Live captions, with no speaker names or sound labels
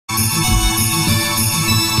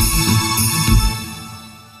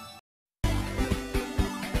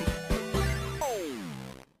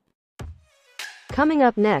Coming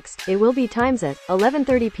up next, it will be times at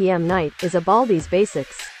 11:30 p.m. night is a Baldi's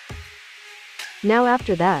Basics. Now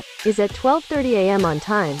after that, is at 12:30 a.m. on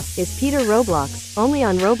time, is Peter Roblox, only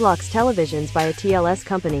on Roblox televisions by a TLS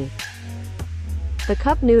company. The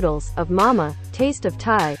Cup Noodles, of Mama, Taste of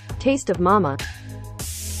Thai, Taste of Mama.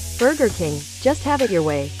 Burger King, just have it your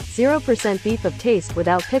way, 0% beef of taste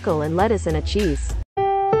without pickle and lettuce and a cheese.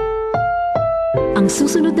 Ang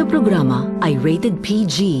susunod na programa ay rated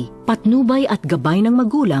PG. Patnubay at gabay ng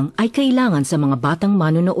magulang ay kailangan sa mga batang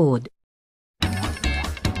manonood.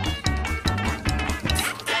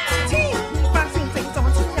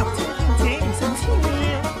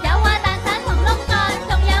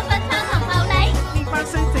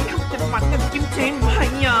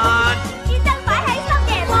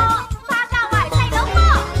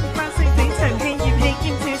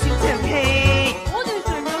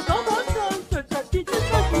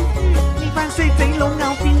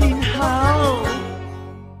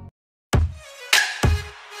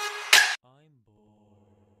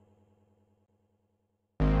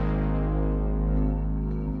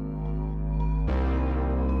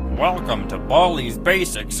 Welcome to Baldi's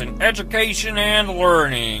Basics in Education and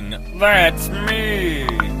Learning. That's me.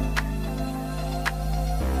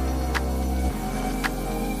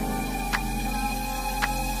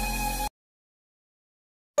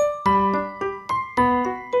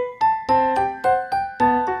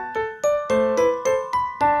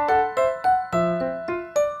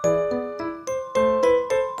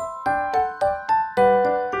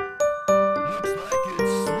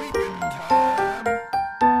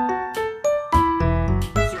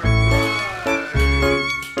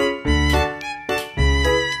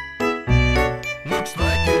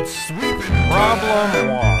 Problem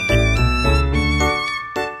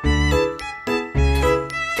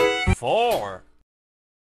 1. 4.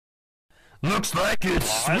 Looks like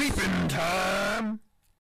it's sweeping time.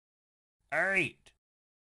 8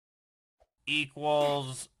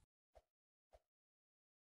 equals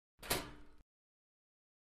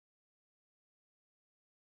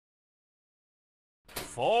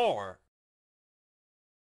 4.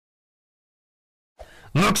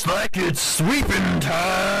 Looks like it's sweeping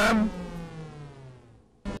time.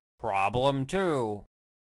 Problem 2.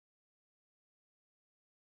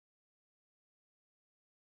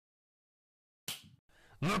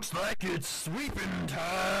 'Looks like it's sweeping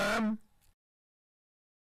time.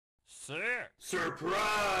 6 Surprise!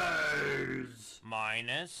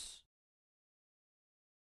 minus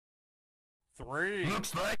 3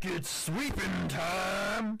 Looks like it's sweeping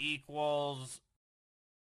time. equals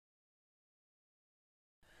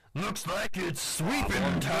Looks like it's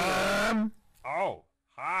sweeping time. Oh,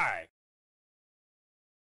 hi.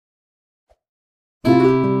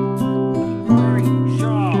 Great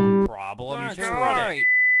job. Problem 2. Right.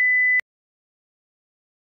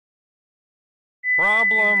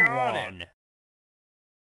 Problem 1.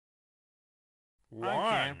 I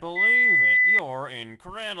can't believe it. You're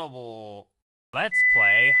incredible. Let's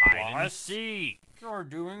play hide and seek. You're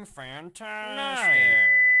doing fantastic.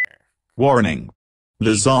 Warning.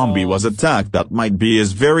 The zombie was attacked that might be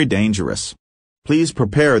is very dangerous. Please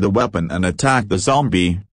prepare the weapon and attack the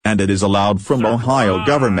zombie, and it is allowed from Ohio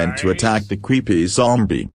government to attack the creepy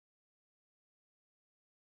zombie.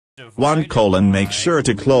 1: Make sure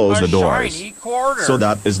to close the doors, so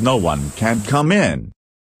that is no one can come in.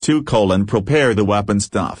 2: Prepare the weapon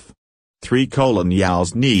stuff. 3: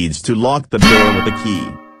 Yow's needs to lock the door with a key.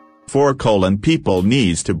 4: People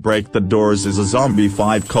needs to break the doors as a zombie.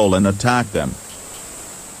 5: Attack them.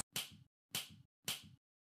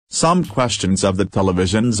 Some questions of the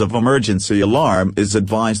televisions of emergency alarm is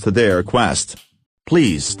advised to their request.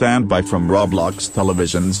 Please stand by from Roblox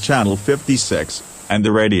Television's channel 56, and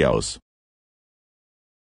the radios.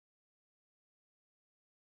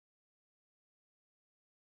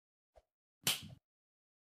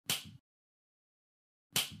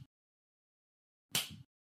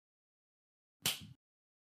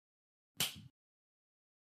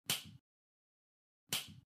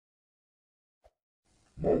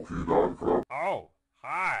 Oh,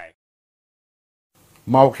 hi.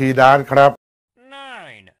 เมาคีดานครับ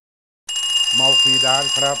 9. เมาคีดาน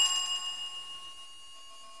ครับ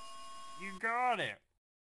You got it.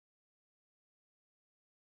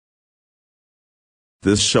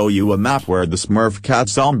 This show you a map where the Smurf cat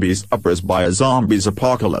zombies uppers by a zombies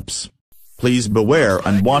apocalypse. Please beware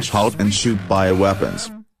and watch out and shoot by weapons.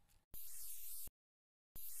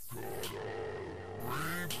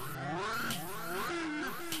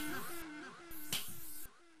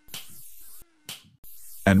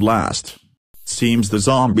 And last. Seems the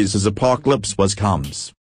zombies as apocalypse was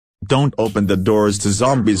comes. Don't open the doors to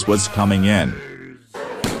zombies was coming in.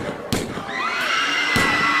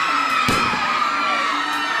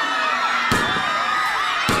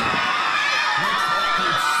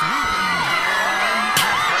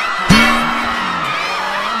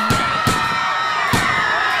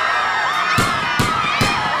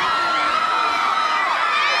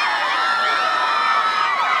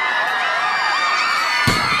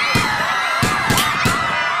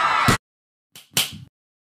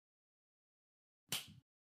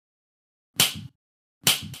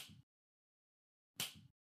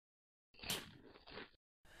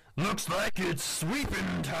 Looks like it's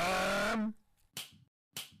sweeping time.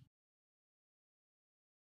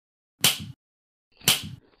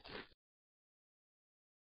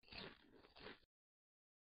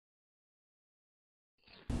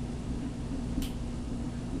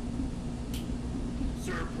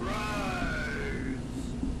 Surprise!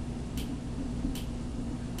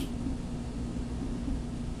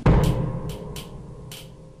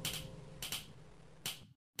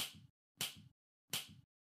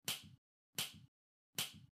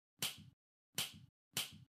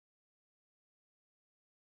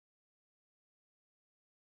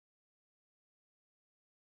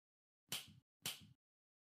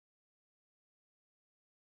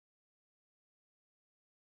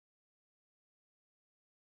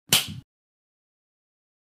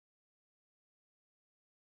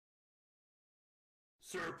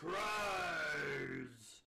 Surprise!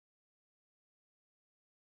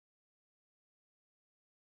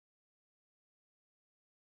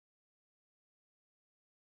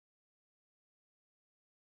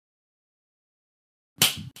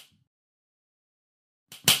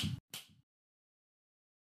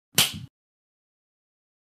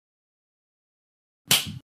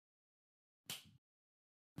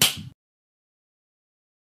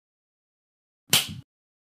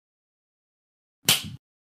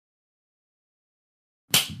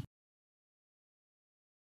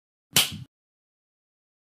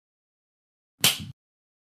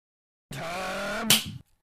 Time.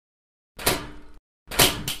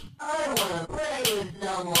 I wanna play with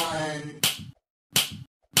someone.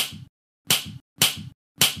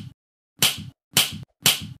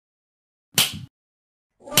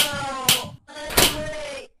 Whoa, let's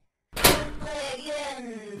play. Let's play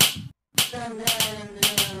again. Sometime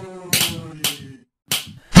soon.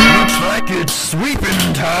 Looks like it's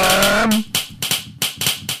sweeping time.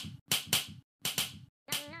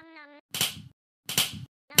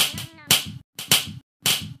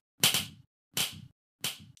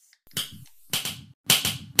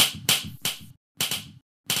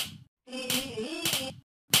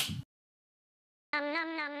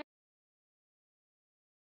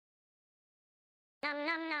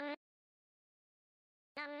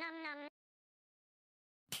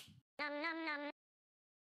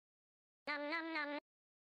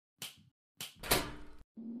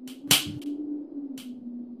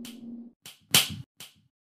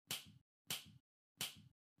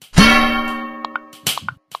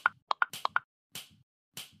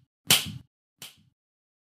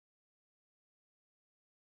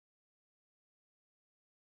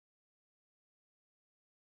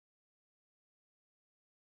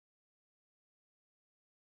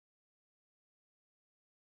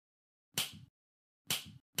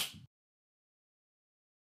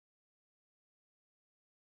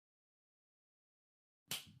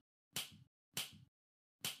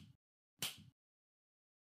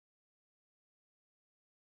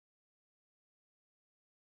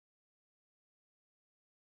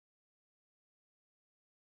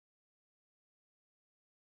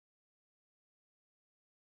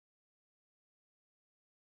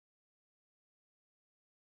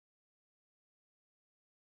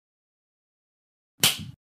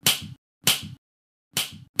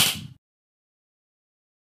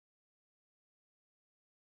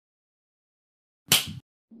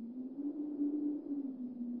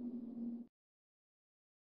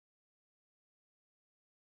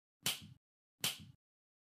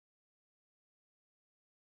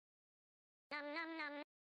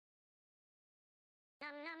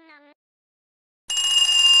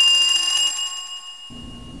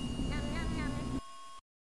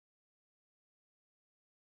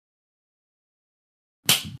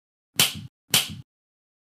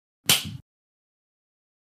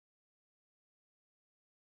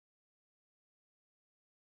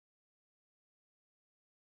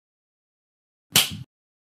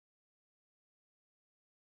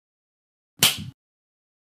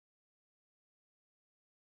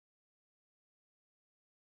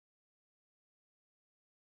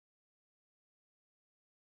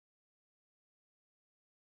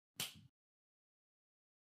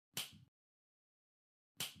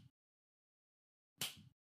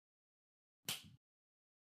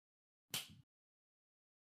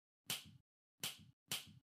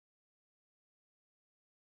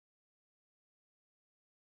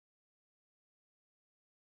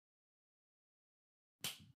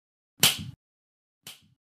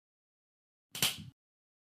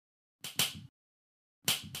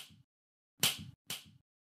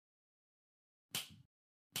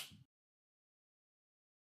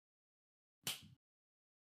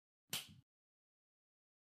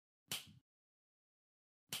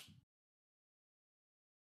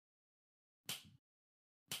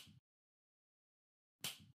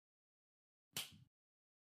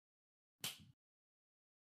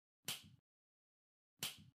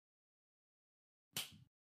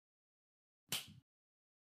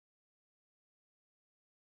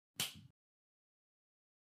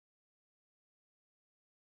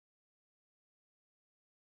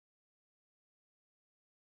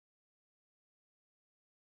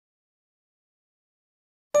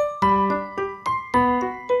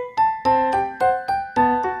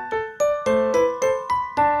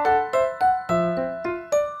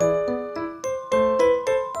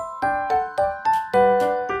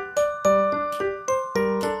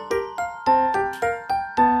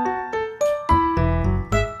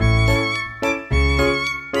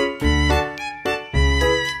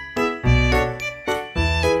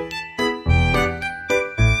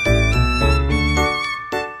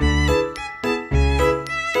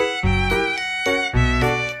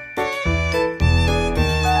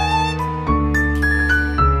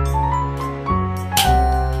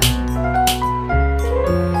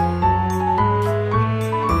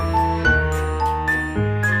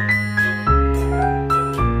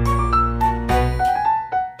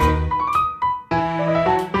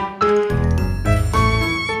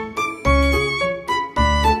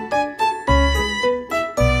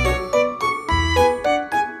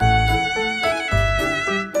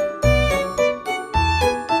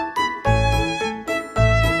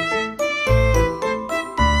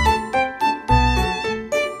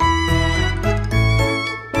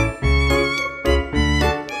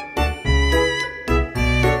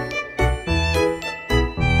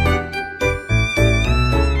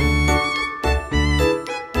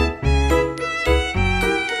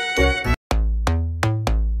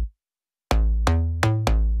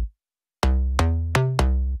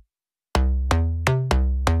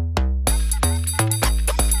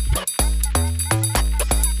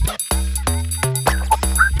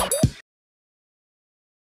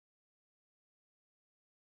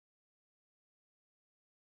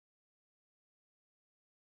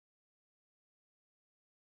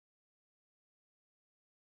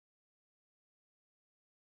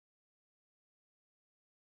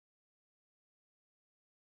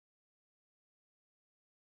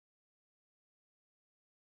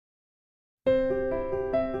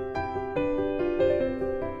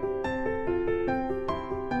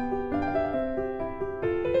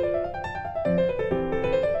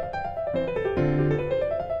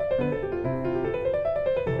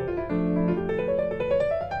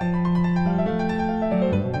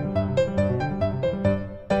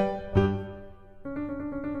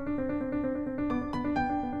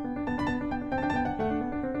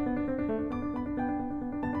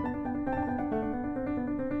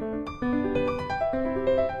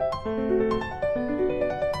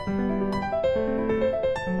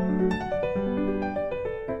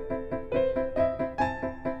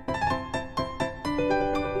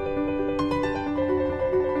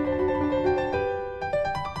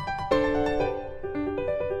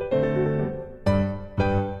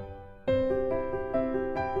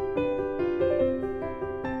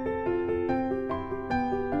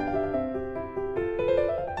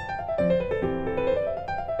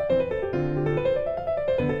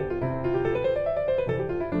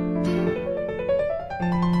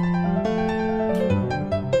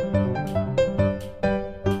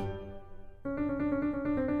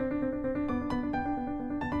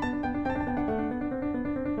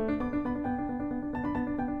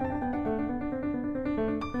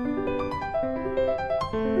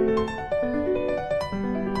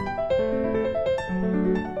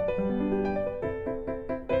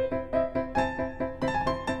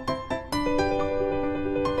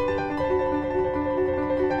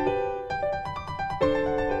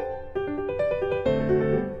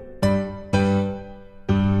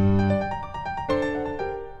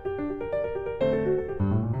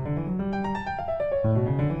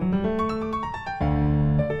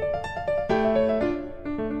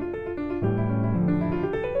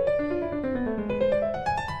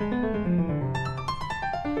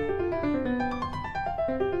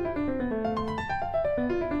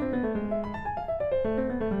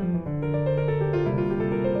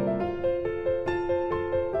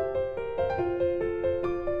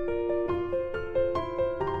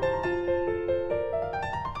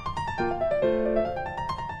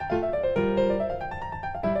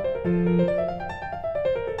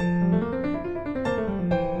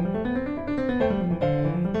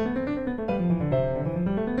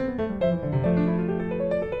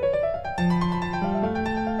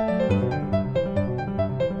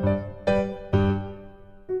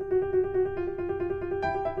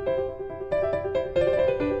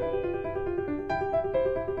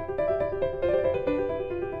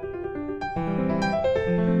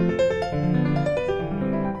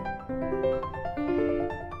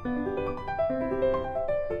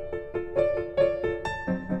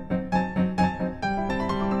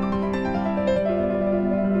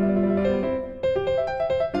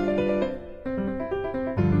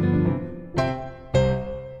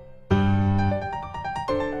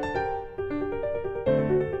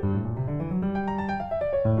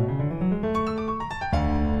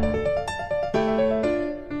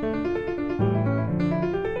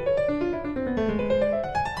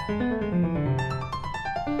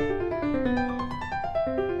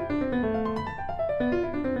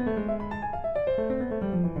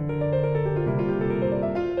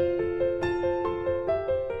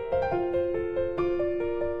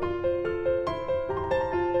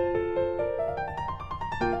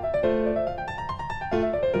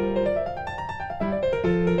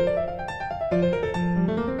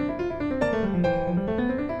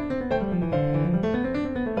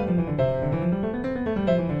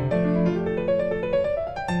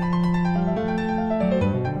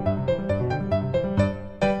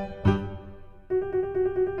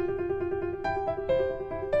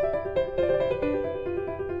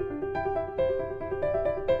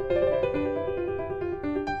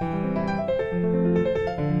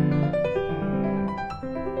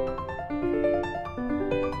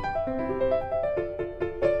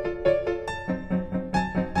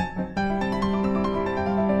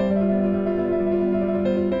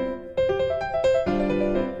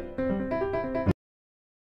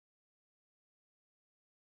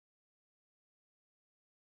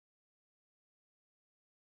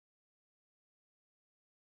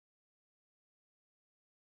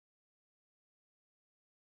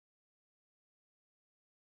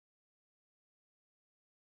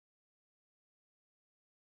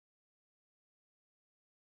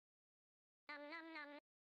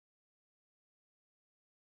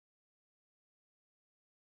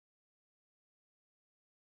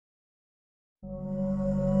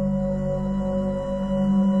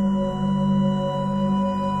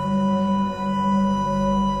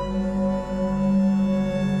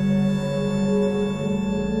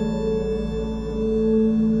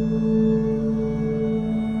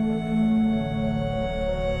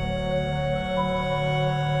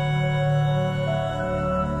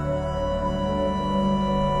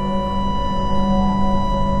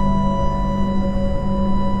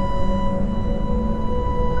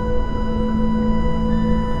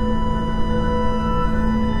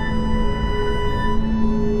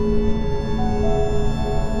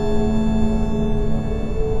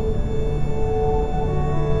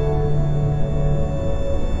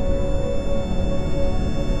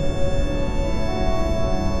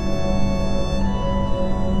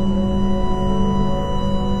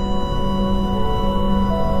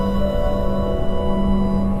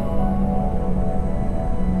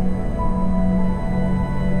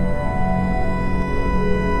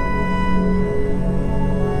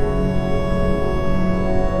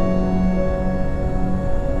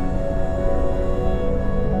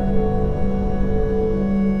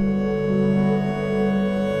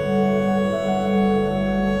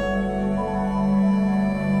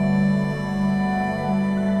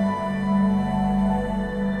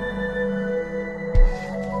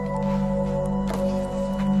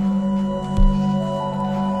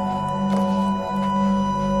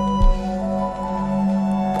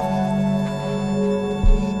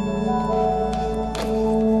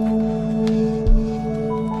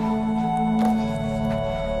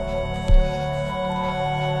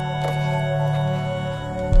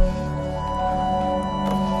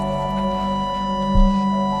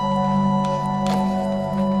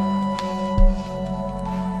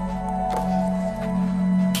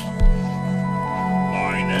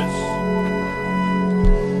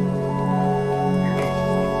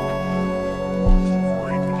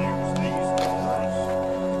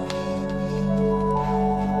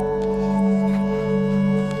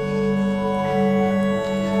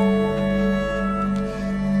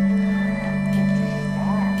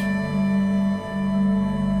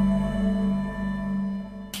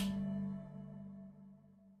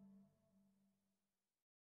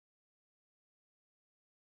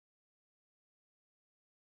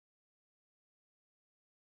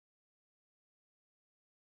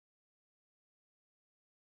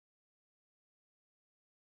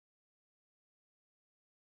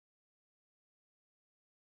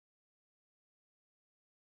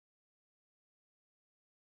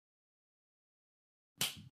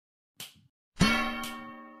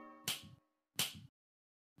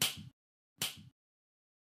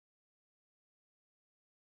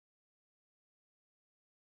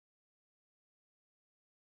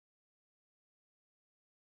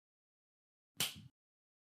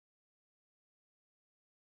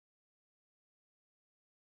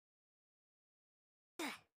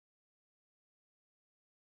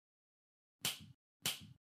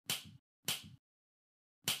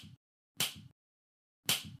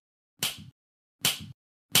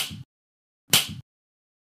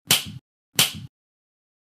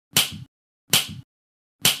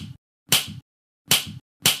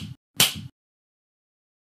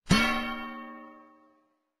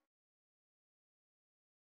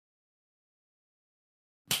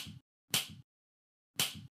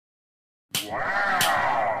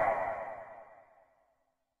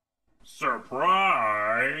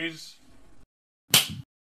 Surprise!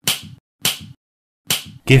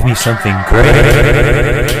 Give me something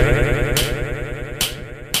great.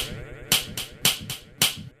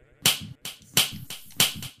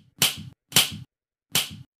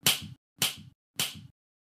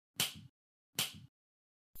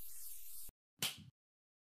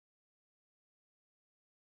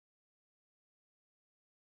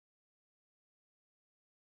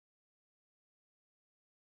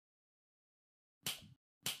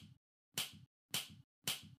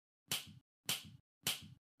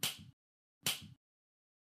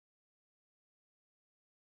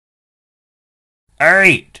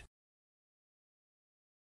 Eight.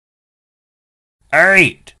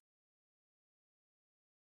 Eight.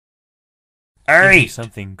 Give me Eight.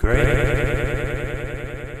 something great.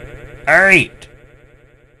 Eight.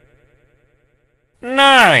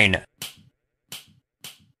 Nine.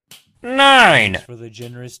 Nine. For the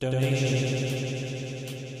generous donation.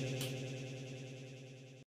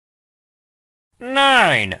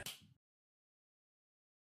 Nine.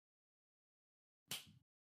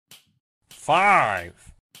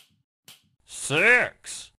 Five.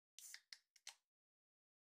 Six.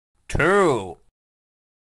 Two.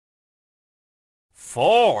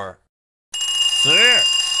 Four. Six.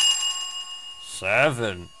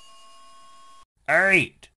 Seven.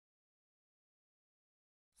 Eight.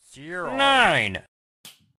 Zero. Nine.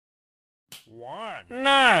 One.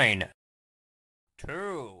 Nine.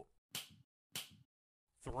 Two.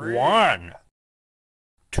 Three. One.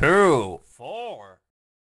 Two. Four.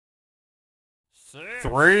 Six.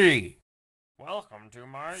 Three. Welcome to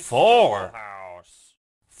my four house.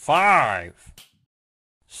 Five.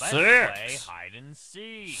 Let's play hide and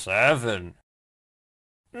seek. Seven.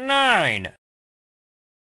 Nine.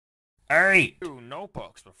 Eight. 2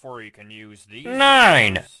 notebooks before you can use these.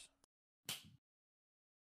 Nine. Doors.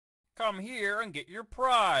 Come here and get your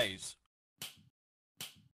prize.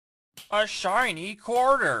 A shiny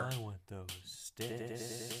quarter. I want those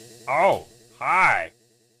sticks. Oh, hi.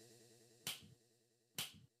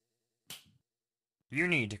 You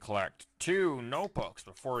need to collect 2 notebooks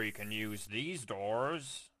before you can use these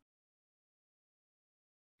doors.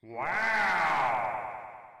 Wow!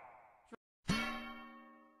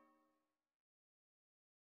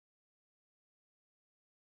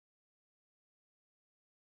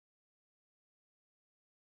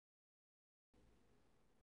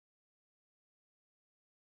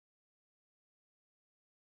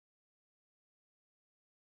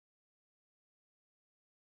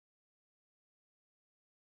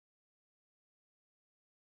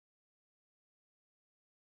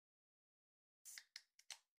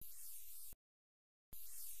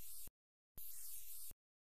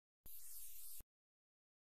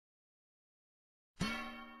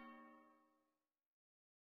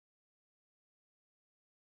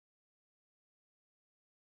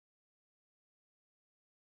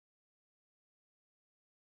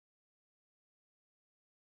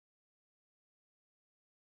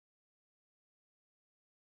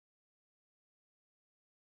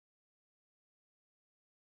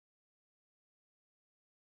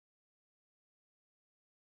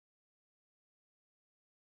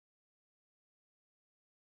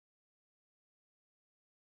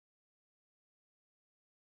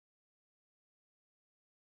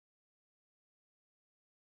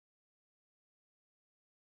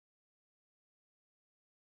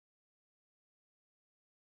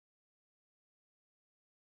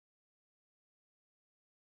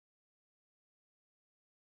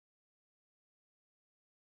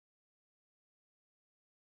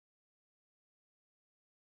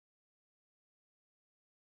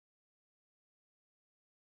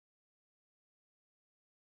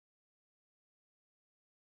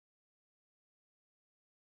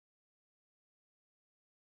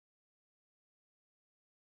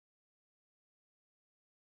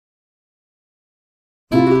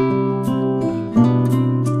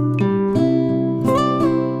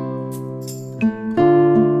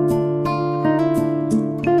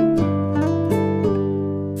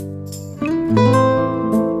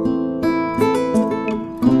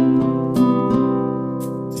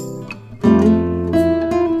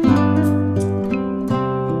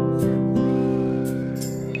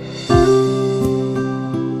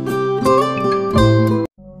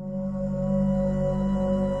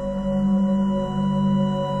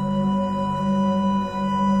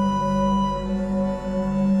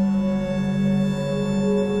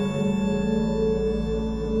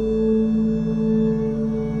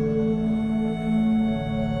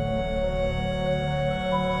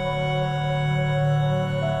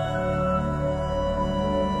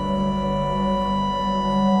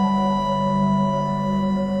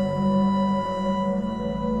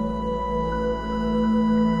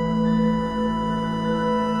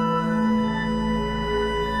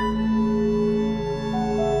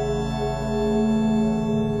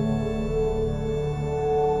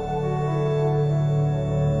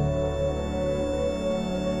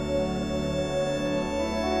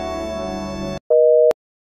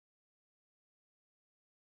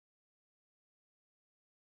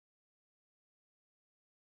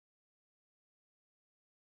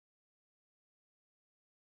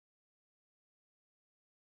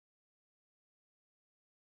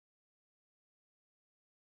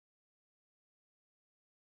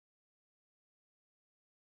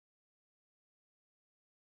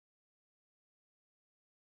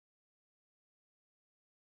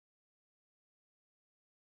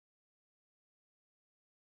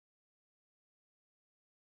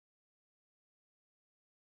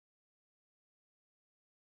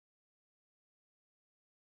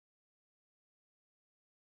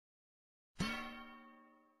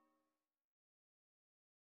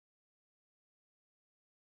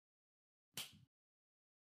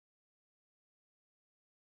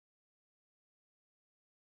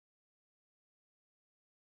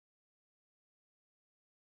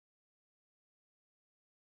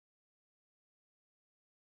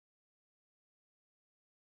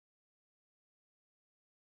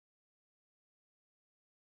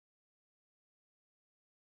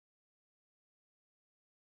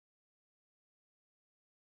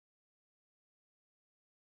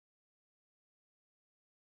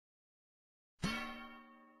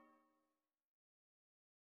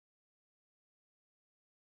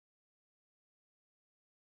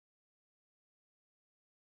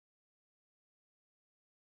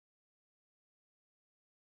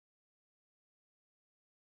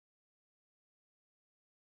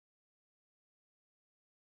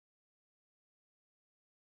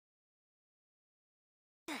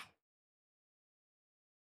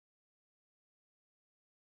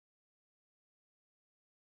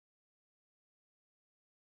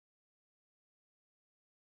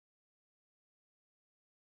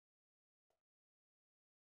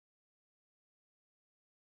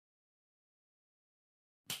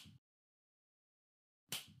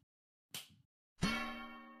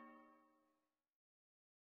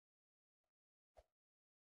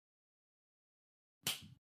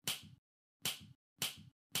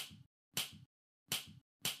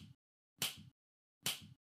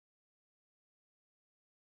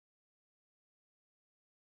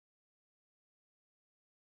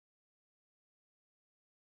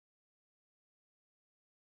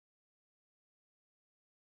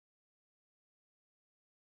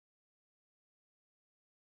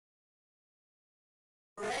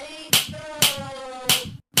 Ready, go!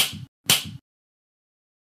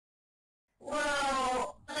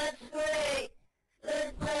 Wow, that's great!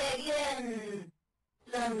 Let's play again!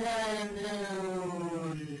 Sometime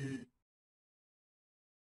soon!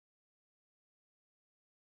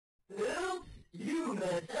 Oops, you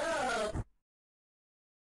messed up!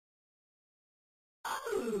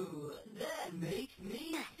 Oh, that makes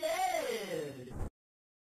me sad!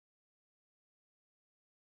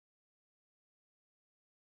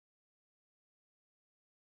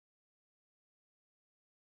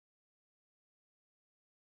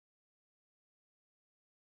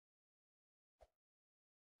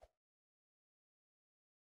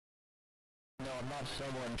 No, I'm not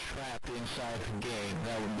someone trapped inside the game.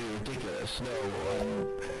 That would be ridiculous. No,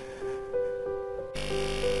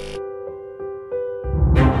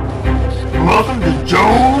 Welcome to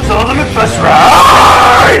Joe's Ultimate Bus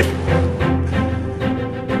Ride!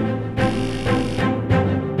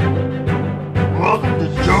 Welcome to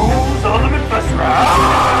Joe's Ultimate Bus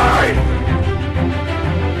Ride!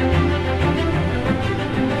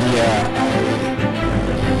 Yeah,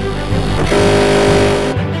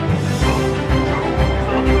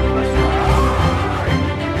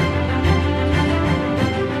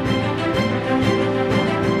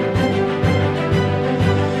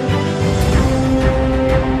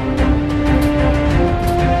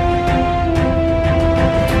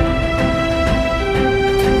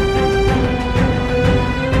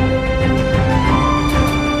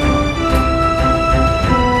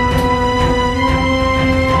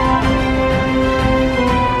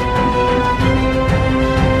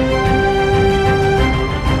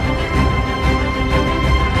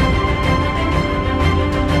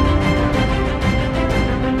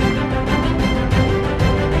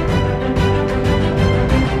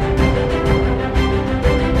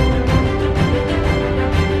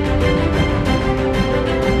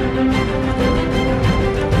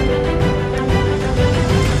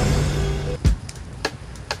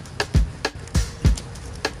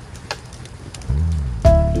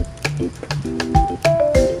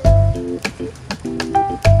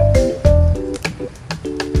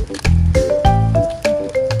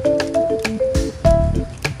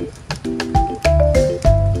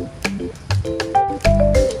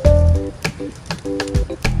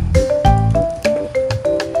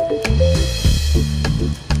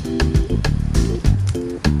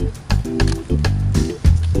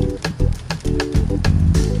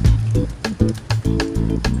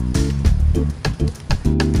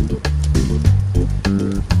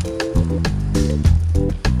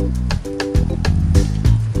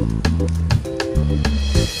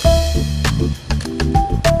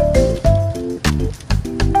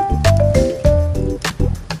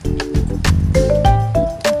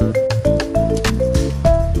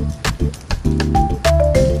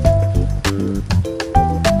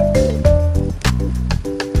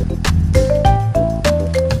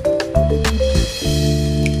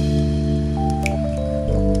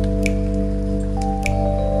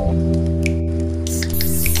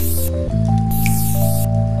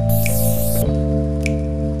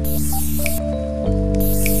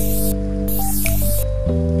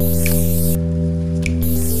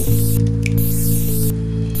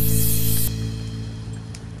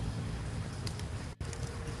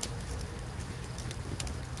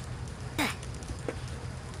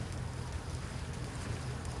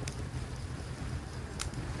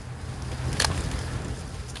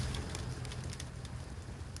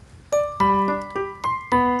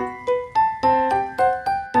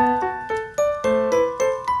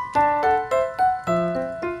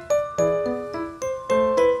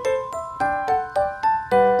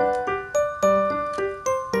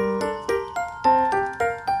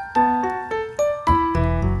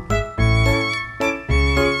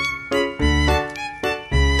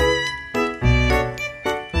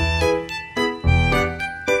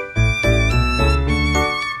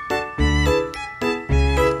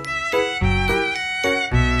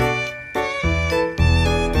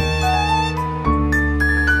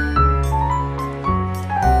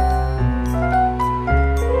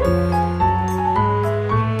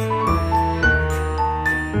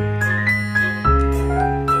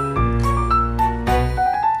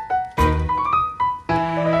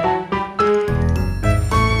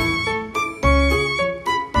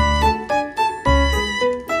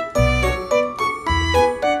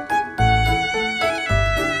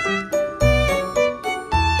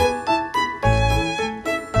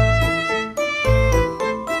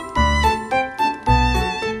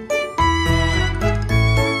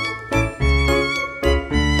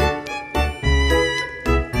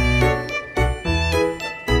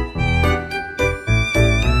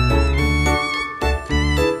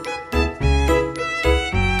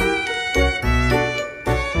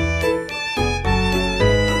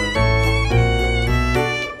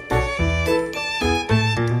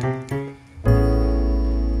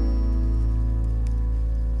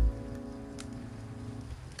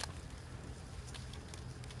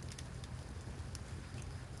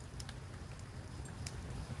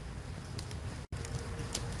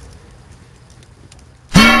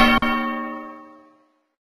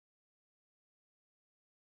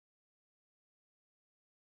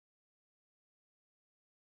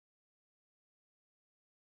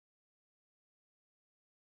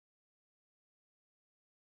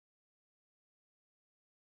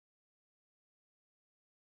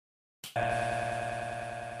 What?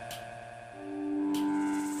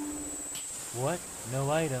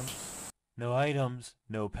 No items. No items.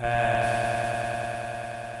 No pass.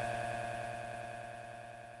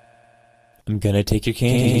 I'm gonna take your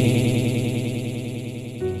cane.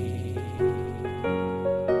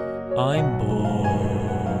 I'm bored.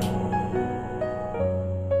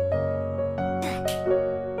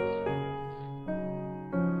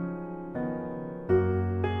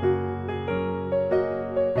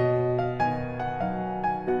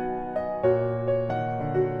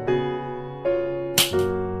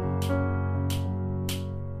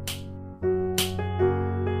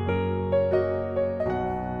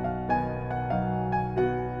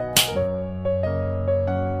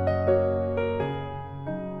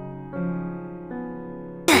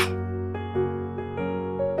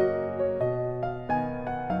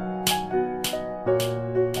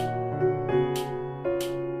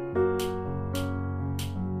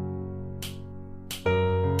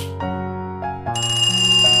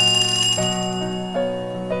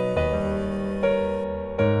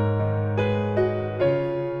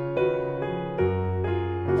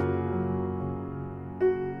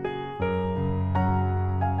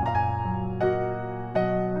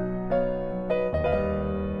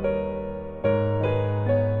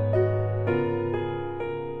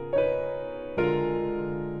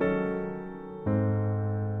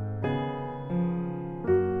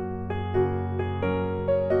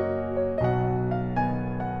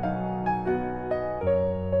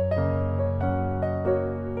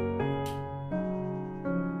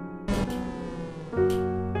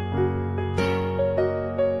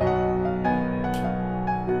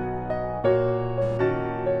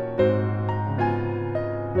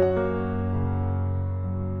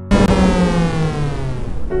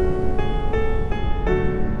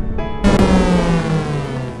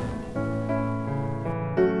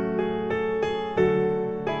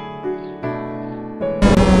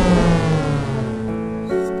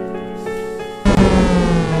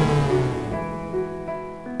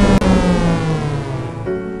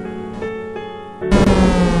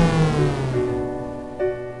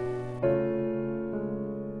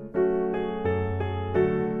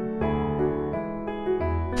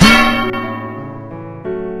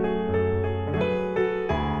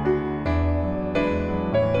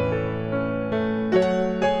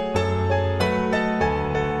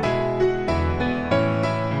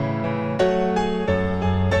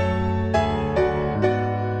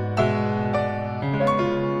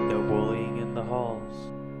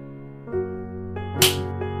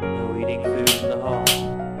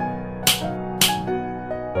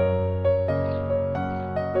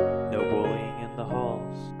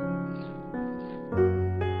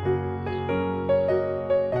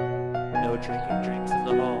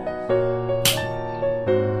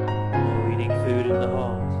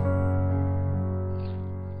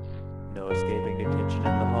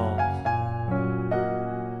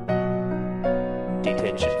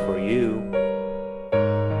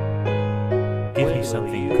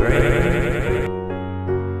 Something great.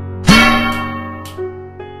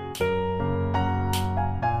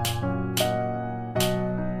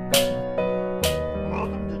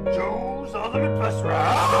 Welcome to Joe's Ultimate Bus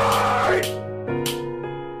Ride!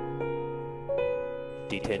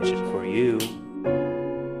 Detention for you.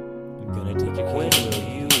 I'm gonna take your when will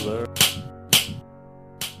you learn?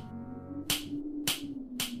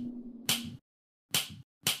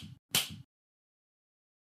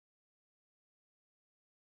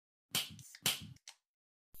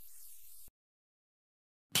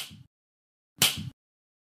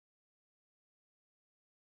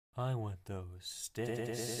 I want those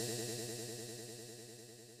sticks.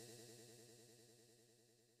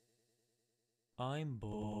 I'm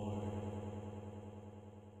bored.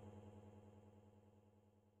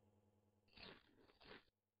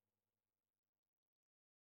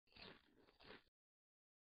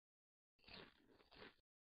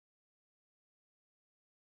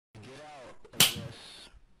 Get out, I guess,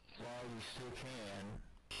 while you still can.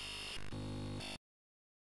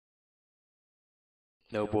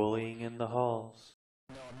 No bullying in the halls.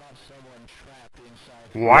 No, I'm not someone trapped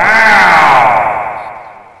inside. Wow!